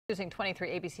Using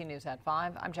 23 ABC News at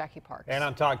 5, I'm Jackie Parks. And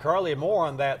I'm Todd Carley. More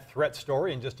on that threat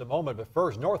story in just a moment. But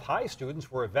first, North High students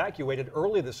were evacuated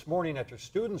early this morning after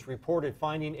students reported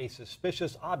finding a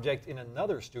suspicious object in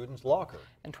another student's locker.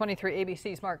 And 23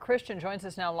 ABC's Mark Christian joins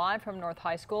us now live from North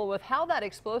High School with how that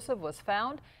explosive was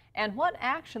found and what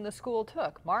action the school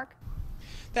took. Mark?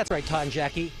 That's right, Todd and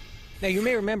Jackie. Now, you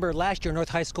may remember last year North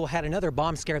High School had another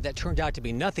bomb scare that turned out to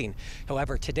be nothing.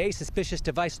 However, today's suspicious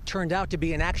device turned out to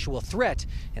be an actual threat,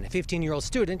 and a 15-year-old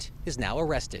student is now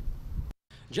arrested.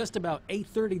 Just about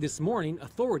 8:30 this morning,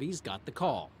 authorities got the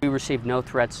call. We received no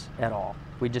threats at all.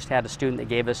 We just had a student that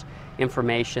gave us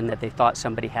information that they thought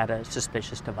somebody had a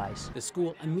suspicious device. The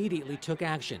school immediately took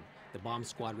action. The bomb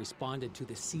squad responded to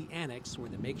the C Annex where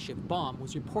the makeshift bomb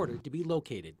was reported to be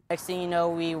located. Next thing you know,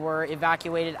 we were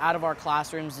evacuated out of our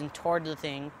classrooms and toward the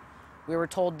thing. We were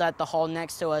told that the hall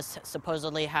next to us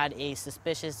supposedly had a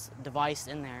suspicious device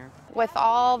in there. With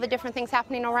all the different things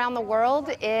happening around the world,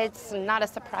 it's not a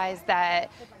surprise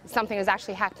that something is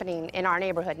actually happening in our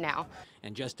neighborhood now.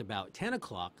 And just about 10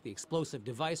 o'clock, the explosive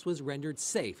device was rendered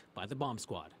safe by the bomb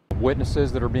squad.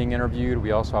 Witnesses that are being interviewed.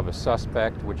 We also have a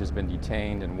suspect which has been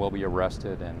detained and will be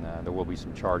arrested, and there will be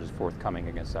some charges forthcoming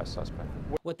against that suspect.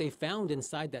 What they found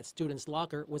inside that student's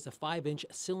locker was a 5-inch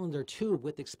cylinder tube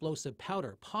with explosive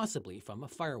powder, possibly from a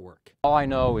firework. All I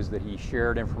know is that he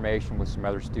shared information with some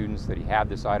other students that he had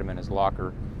this item in his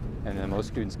locker, and then most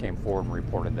students came forward and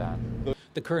reported that.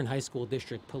 The Kern High School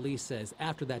District Police says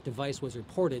after that device was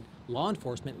reported, law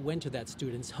enforcement went to that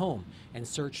student's home and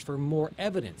searched for more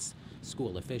evidence.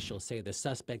 School officials say the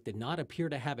suspect did not appear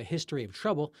to have a history of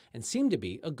trouble and seemed to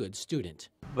be a good student.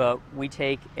 But we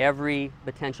take every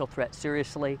potential threat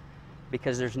seriously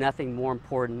because there's nothing more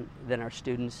important than our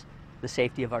students, the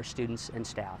safety of our students and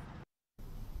staff.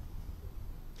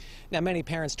 Now, many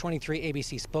parents 23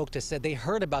 ABC spoke to said they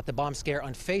heard about the bomb scare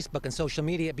on Facebook and social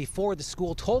media before the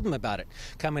school told them about it.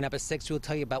 Coming up at 6, we'll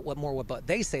tell you about what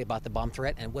they say about the bomb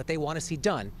threat and what they want to see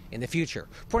done in the future.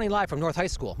 Reporting live from North High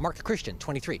School, Mark Christian,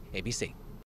 23 ABC.